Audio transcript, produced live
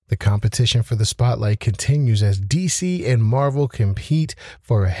The competition for the spotlight continues as DC and Marvel compete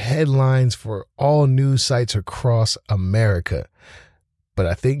for headlines for all news sites across America. But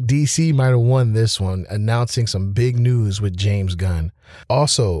I think DC might have won this one, announcing some big news with James Gunn.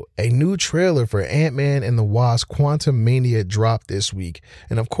 Also, a new trailer for Ant-Man and the Wasp: Quantumania dropped this week.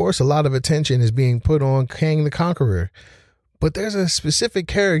 And of course, a lot of attention is being put on Kang the Conqueror. But there's a specific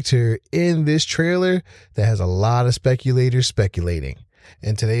character in this trailer that has a lot of speculators speculating.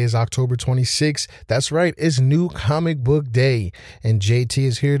 And today is October 26th. That's right, it's New Comic Book Day. And JT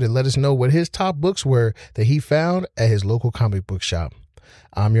is here to let us know what his top books were that he found at his local comic book shop.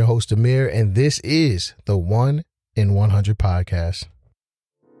 I'm your host, Amir, and this is the 1 in 100 podcast.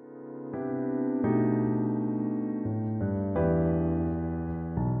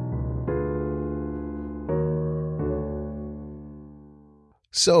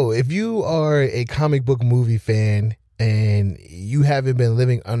 So if you are a comic book movie fan and you haven't been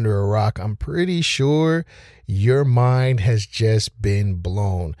living under a rock, I'm pretty sure your mind has just been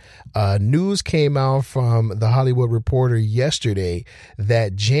blown. News came out from The Hollywood Reporter yesterday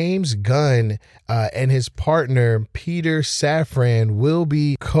that James Gunn and his partner Peter Safran will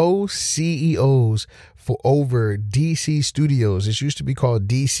be co-CEOs for over DC Studios. It used to be called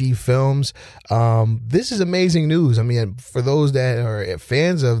DC Films. This is amazing news. I mean, for those that are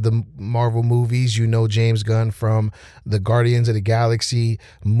fans of the Marvel movies, you know James Gunn from the Guardians of the Galaxy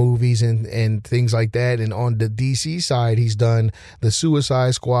movies and things like that. And on the DC side, he's done the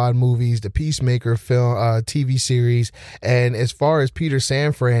Suicide Squad movies, the Peacemaker film, TV series. And as far as Peter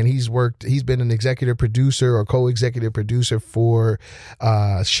Safran, he's been an executive producer or co-executive producer for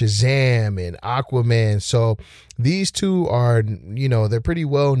Shazam and Aquaman. So these two are, they're pretty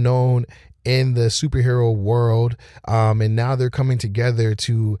well known in the superhero world. And now they're coming together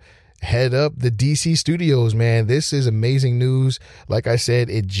to head up the DC Studios, man. This is amazing news. Like I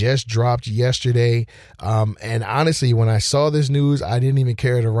said, it just dropped yesterday. And honestly, when I saw this news, I didn't even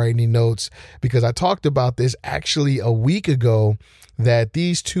care to write any notes because I talked about this actually a week ago, that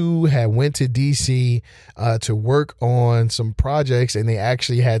these two had went to DC to work on some projects, and they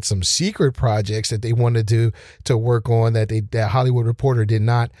actually had some secret projects that they wanted to work on that Hollywood Reporter did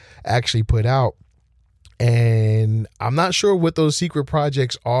not actually put out. And I'm not sure what those secret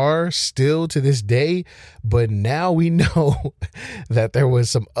projects are still to this day, but now we know that there was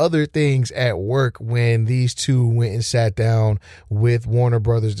some other things at work when these two went and sat down with Warner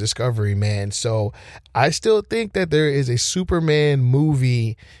Brothers Discovery, man. So I still think that there is a Superman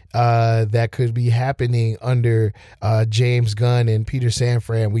movie that could be happening under James Gunn and Peter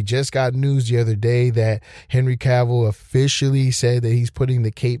Safran. We just got news the other day that Henry Cavill officially said that he's putting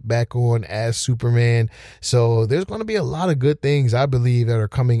the cape back on as Superman. So there's going to be a lot of good things, I believe, that are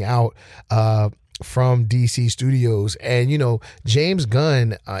coming out from DC Studios. And, James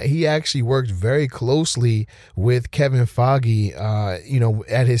Gunn, he actually worked very closely with Kevin Feige,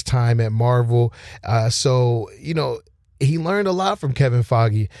 at his time at Marvel. He learned a lot from Kevin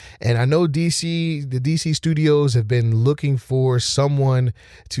Feige. And I know the DC Studios have been looking for someone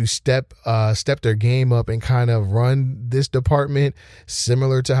to step their game up and kind of run this department,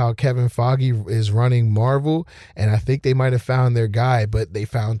 similar to how Kevin Feige is running Marvel. And I think they might have found their guy, but they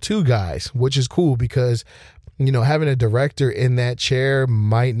found two guys, which is cool because having a director in that chair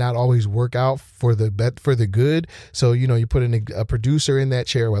might not always work out for the good. So, you put in a producer in that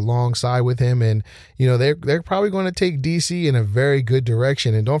chair alongside with him, and, they're probably going to take DC in a very good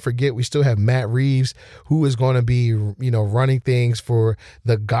direction. And don't forget, we still have Matt Reeves, who is going to be, running things for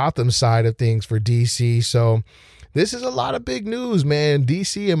the Gotham side of things for DC. So this is a lot of big news, man.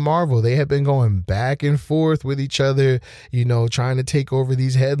 DC and Marvel, they have been going back and forth with each other, trying to take over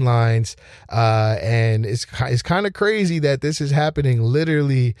these headlines. And it's kind of crazy that this is happening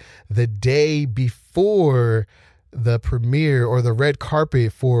literally the day before the premiere or the red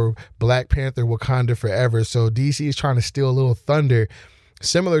carpet for Black Panther: Wakanda Forever. So DC is trying to steal a little thunder,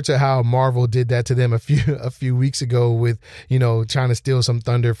 similar to how Marvel did that to them a few weeks ago with, trying to steal some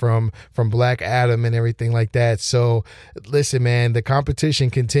thunder from Black Adam and everything like that. So listen, man, the competition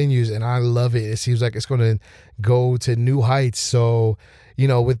continues and I love it. It seems like it's going to go to new heights. So,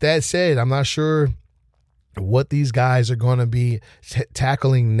 with that said, I'm not sure what these guys are going to be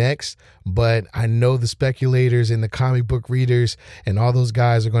tackling next, but I know the speculators and the comic book readers and all those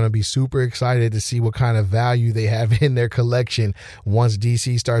guys are going to be super excited to see what kind of value they have in their collection once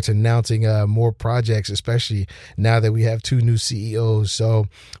DC starts announcing more projects, especially now that we have two new CEOs. So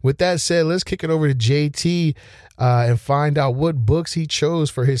with that said, let's kick it over to JT and find out what books he chose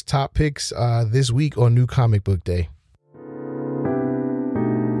for his top picks this week on New Comic Book Day.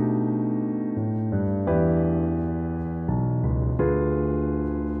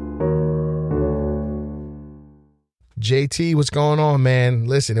 JT, what's going on, man?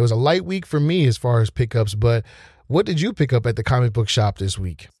 Listen, it was a light week for me as far as pickups, but what did you pick up at the comic book shop this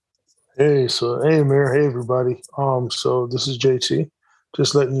week? Hey, Amir, hey everybody. So this is JT.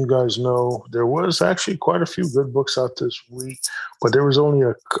 Just letting you guys know there was actually quite a few good books out this week, but there was only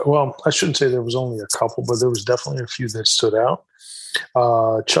I shouldn't say there was only a couple, but there was definitely a few that stood out.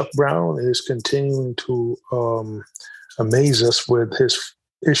 Chuck Brown is continuing to amaze us with his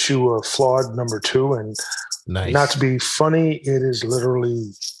issue of Flawed #2, and Nice. not to be funny, it is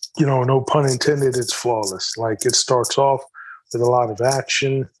literally, no pun intended, it's flawless. Like, it starts off with a lot of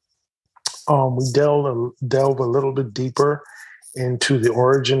action. We delve a little bit deeper into the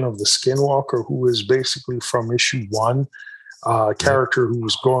origin of the Skinwalker, who is basically from issue 1, a character who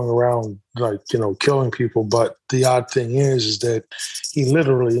was going around killing people. But the odd thing is that he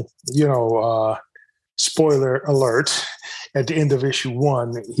literally, spoiler alert, at the end of issue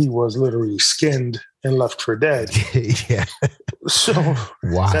 1, he was literally skinned and left for dead. Yeah. So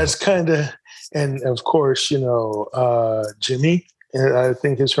wow. That's kind of, and of course, Jimmy, I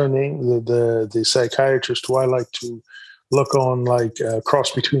think is her name, the psychiatrist who I like to look on, like a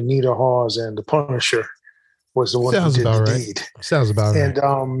cross between Nita Hawes and the Punisher, was the one who did the deed. Sounds about right.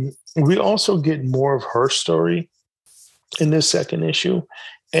 And we also get more of her story in this second issue,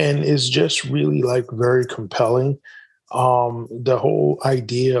 and is just really like very compelling. The whole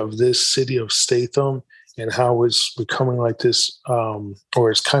idea of this city of Statham and how it's becoming like this, or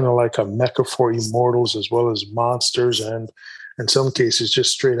it's kind of like a mecca for immortals as well as monsters, and in some cases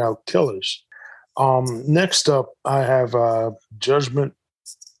just straight out killers. Next up, I have Judgment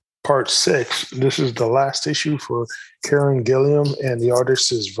Part 6. This is the last issue for Karen Gilliam, and the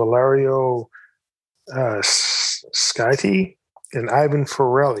artist is Valerio Scaiti and Ivan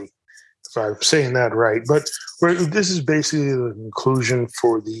Ferrelli, if I'm saying that right. But this is basically the conclusion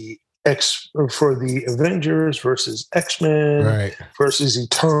for the Avengers versus X-Men versus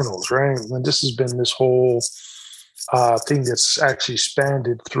Eternals, right? And this has been this whole thing that's actually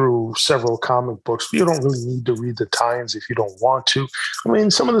expanded through several comic books. You don't really need to read the tie-ins if you don't want to. I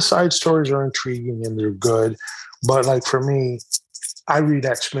mean, some of the side stories are intriguing and they're good, but like for me, I read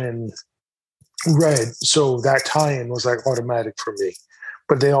X-Men Red, so that tie-in was like automatic for me.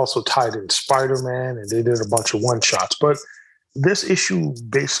 But they also tied in Spider-Man, and they did a bunch of one-shots. But this issue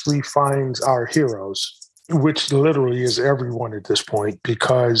basically finds our heroes, which literally is everyone at this point,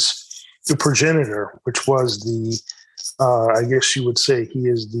 because the progenitor, which was I guess you would say he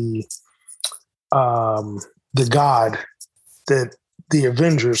is the god that the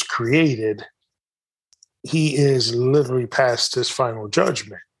Avengers created, he is literally past his final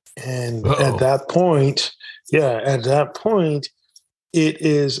judgment. And at that point, it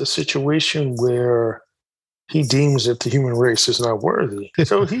is a situation where he deems that the human race is not worthy.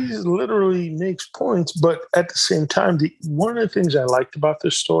 So he literally makes points, but at the same time, one of the things I liked about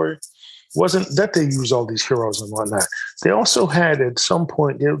this story wasn't that they used all these heroes and whatnot. They also had, at some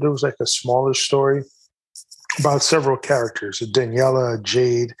point, there was like a smaller story about several characters: Daniela,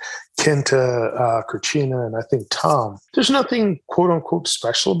 Jade, Kenta, Kurchina, and I think Tom. There's nothing quote unquote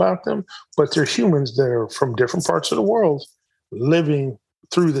special about them, but they're humans that are from different parts of the world living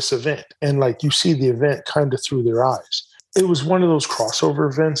through this event. And like, you see the event kind of through their eyes. It was one of those crossover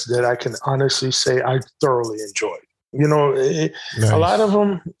events that I can honestly say I thoroughly enjoyed. Nice. A lot of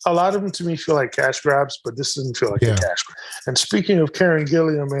them to me feel like cash grabs, but this doesn't feel like a cash grab. And speaking of Karen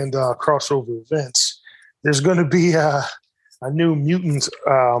Gilliam and crossover events, there's going to be a new Mutants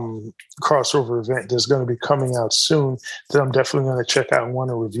crossover event that's going to be coming out soon that I'm definitely going to check out and want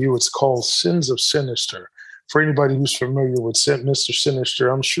to review. It's called Sins of Sinister. For anybody who's familiar with Mr. Sinister,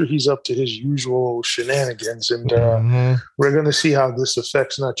 I'm sure he's up to his usual shenanigans, and we're going to see how this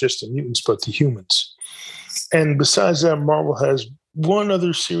affects not just the mutants, but the humans. And besides that, Marvel has one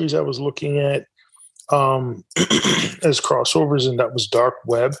other series I was looking at as crossovers, and that was Dark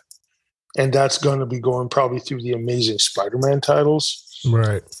Web. And that's going to be going probably through the Amazing Spider-Man titles.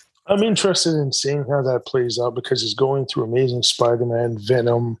 Right. I'm interested in seeing how that plays out, because it's going through Amazing Spider-Man,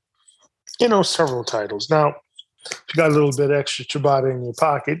 Venom, several titles. Now, if you got a little bit extra ciabatta in your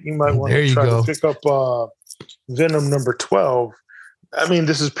pocket, you might want to try to pick up Venom #12. I mean,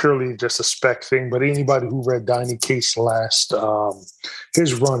 this is purely just a spec thing, but anybody who read Donny Cates' last,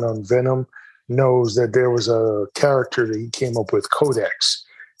 his run on Venom, knows that there was a character that he came up with, Codex,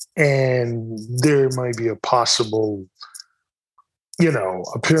 and there might be a possible,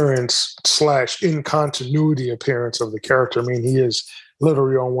 appearance / in continuity appearance of the character. I mean, he is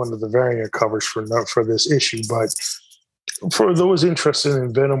literally on one of the variant covers for this issue, but for those interested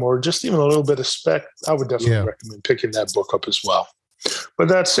in Venom or just even a little bit of spec, I would definitely recommend picking that book up as well. But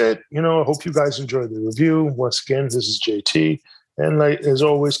that's it. I hope you guys enjoyed the review. Once again, this is JT. And as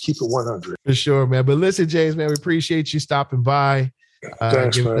always, keep it 100. For sure, man. But listen, James, man, we appreciate you stopping by.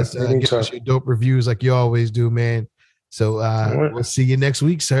 Thanks, giving man. us your dope reviews like you always do, man. So We'll see you next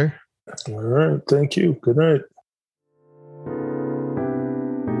week, sir. All right. Thank you. Good night.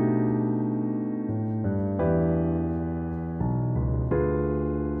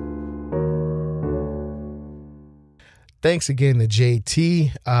 Thanks again to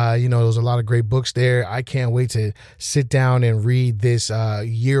JT. There's a lot of great books there. I can't wait to sit down and read this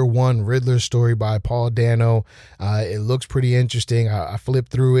Year One Riddler story by Paul Dano. It looks pretty interesting. I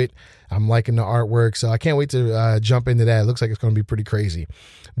flipped through it. I'm liking the artwork, so I can't wait to jump into that. It looks like it's going to be pretty crazy.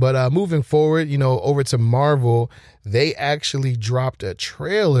 But moving forward, over to Marvel, they actually dropped a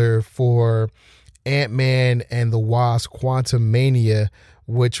trailer for Ant-Man and the Wasp: Quantumania,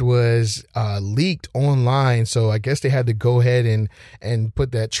 which was leaked online. So I guess they had to go ahead and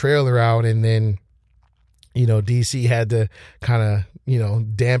put that trailer out, and then DC had to kind of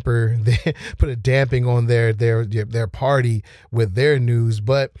put a damping on their party with their news.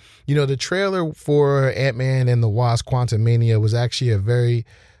 But the trailer for Ant-Man and the Wasp: Quantumania was actually a very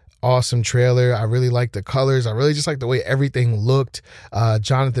awesome trailer. I really like the colors. I really just like the way everything looked.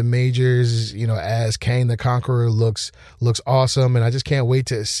 Jonathan Majors, as Kang the Conqueror looks awesome. And I just can't wait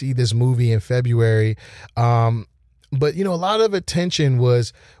to see this movie in February. But a lot of attention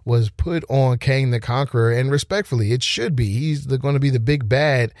was put on Kang the Conqueror, and respectfully, it should be. He's going to be the big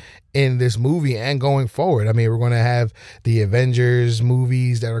bad in this movie and going forward. I mean, we're going to have the Avengers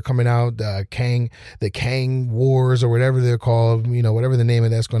movies that are coming out, the Kang Wars or whatever they're called, whatever the name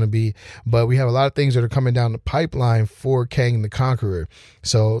of that's going to be. But we have a lot of things that are coming down the pipeline for Kang the Conqueror.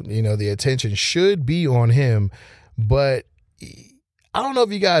 So, the attention should be on him. But I don't know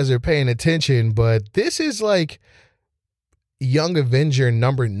if you guys are paying attention, but this is like Young Avenger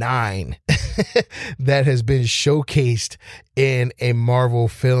number 9 that has been showcased in a Marvel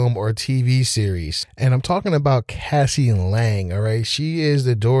film or TV series. And I'm talking about Cassie Lang, all right? She is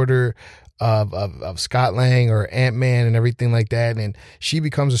the daughter of Scott Lang, or Ant-Man, and everything like that. And she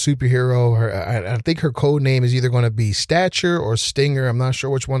becomes a superhero. I think her code name is either going to be Stature or Stinger. I'm not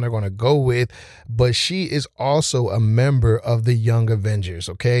sure which one they're going to go with, but she is also a member of the Young Avengers,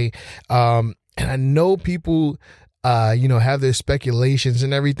 okay? And I know people have their speculations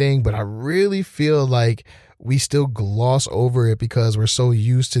and everything, but I really feel like we still gloss over it because we're so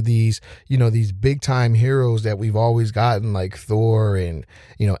used to these big time heroes that we've always gotten, like Thor and,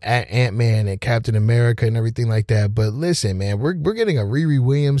 Ant-Man and Captain America and everything like that. But listen, man, we're getting a Riri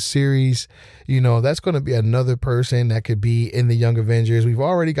Williams series. That's going to be another person that could be in the Young Avengers. We've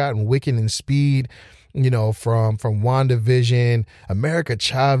already gotten Wiccan and Speed, from WandaVision, America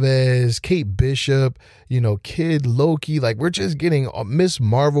Chavez, Kate Bishop, Kid Loki. Like, we're just getting Miss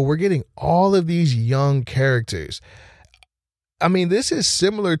Marvel. We're getting all of these young characters. I mean, this is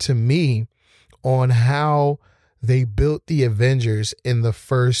similar to me on how they built the Avengers in the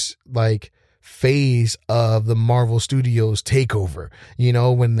first, phase of the Marvel Studios takeover.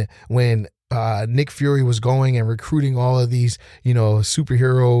 When Nick Fury was going and recruiting all of these,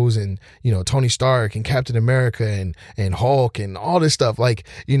 superheroes and, Tony Stark and Captain America and Hulk and all this stuff.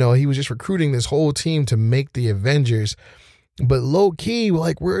 He was just recruiting this whole team to make the Avengers. But low key,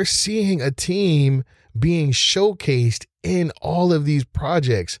 we're seeing a team being showcased in all of these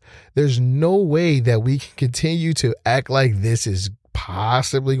projects. There's no way that we can continue to act like this is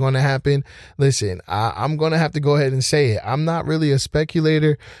possibly going to happen. Listen, I'm going to have to go ahead and say it. I'm not really a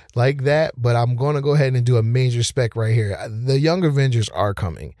speculator like that, but I'm going to go ahead and do a major spec right here. The Young Avengers are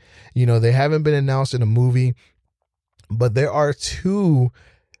coming. They haven't been announced in a movie, but there are 2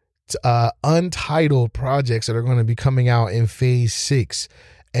 untitled projects that are going to be coming out in phase 6.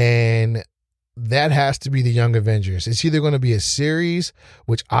 And that has to be the Young Avengers. It's either going to be a series,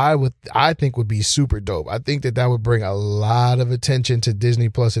 which I think would be super dope. I think that would bring a lot of attention to Disney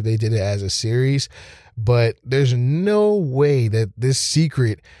Plus if they did it as a series. But there's no way that this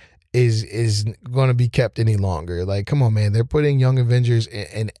secret is going to be kept any longer. Come on, man. They're putting Young Avengers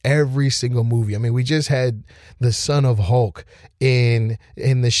in every single movie. I mean, we just had the Son of Hulk in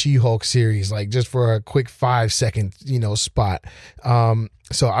the She-Hulk series, just for a quick 5-second, spot.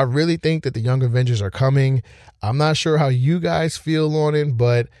 So I really think that the Young Avengers are coming. I'm not sure how you guys feel on it,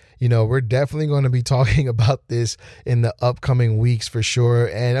 but we're definitely going to be talking about this in the upcoming weeks for sure.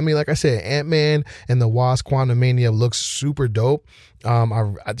 And I mean, like I said, Ant-Man and the Wasp: Quantumania looks super dope.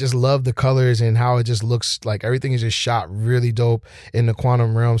 I just love the colors and how it just looks like everything is just shot really dope in the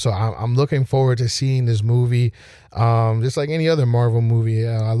quantum realm. So I'm looking forward to seeing this movie. Just like any other Marvel movie,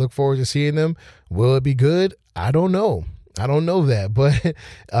 I look forward to seeing them. Will it be good? I don't know. I don't know that, but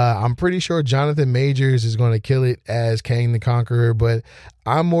I'm pretty sure Jonathan Majors is going to kill it as Kang the Conqueror. But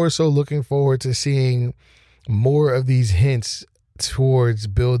I'm more so looking forward to seeing more of these hints towards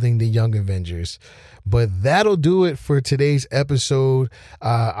building the Young Avengers. But that'll do it for today's episode.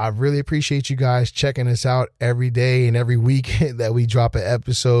 I really appreciate you guys checking us out every day and every week that we drop an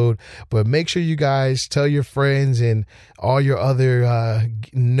episode. But make sure you guys tell your friends and all your other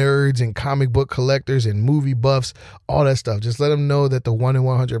nerds and comic book collectors and movie buffs, all that stuff. Just let them know that the 1 in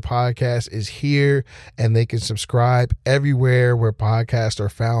 100 podcast is here, and they can subscribe everywhere where podcasts are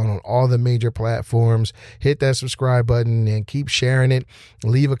found on all the major platforms. Hit that subscribe button and keep sharing it.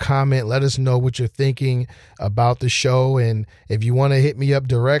 Leave a comment. Let us know what you're thinking about the show. And if you want to hit me up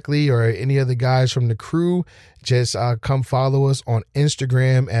directly or any of the guys from the crew, just come follow us on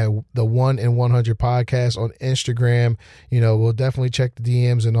Instagram at the 1 in 100 podcast on Instagram. We'll definitely check the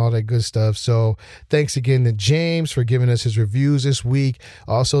DMs and all that good stuff. So thanks again to James for giving us his reviews this week.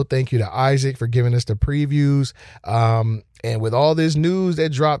 Also, thank you to Isaac for giving us the previews. And with all this news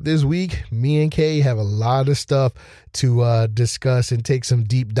that dropped this week, me and Kay have a lot of stuff to discuss and take some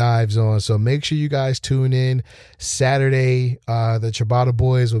deep dives on. So make sure you guys tune in Saturday. The Ciabatta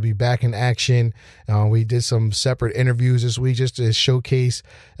Boys will be back in action. We did some separate interviews this week just to showcase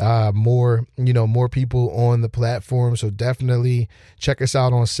more people on the platform. So definitely check us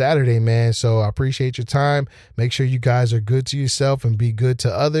out on Saturday, man. So I appreciate your time. Make sure you guys are good to yourself and be good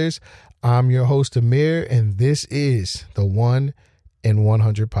to others. I'm your host, Amir, and this is the 1 in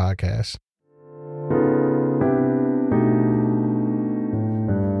 100 podcast.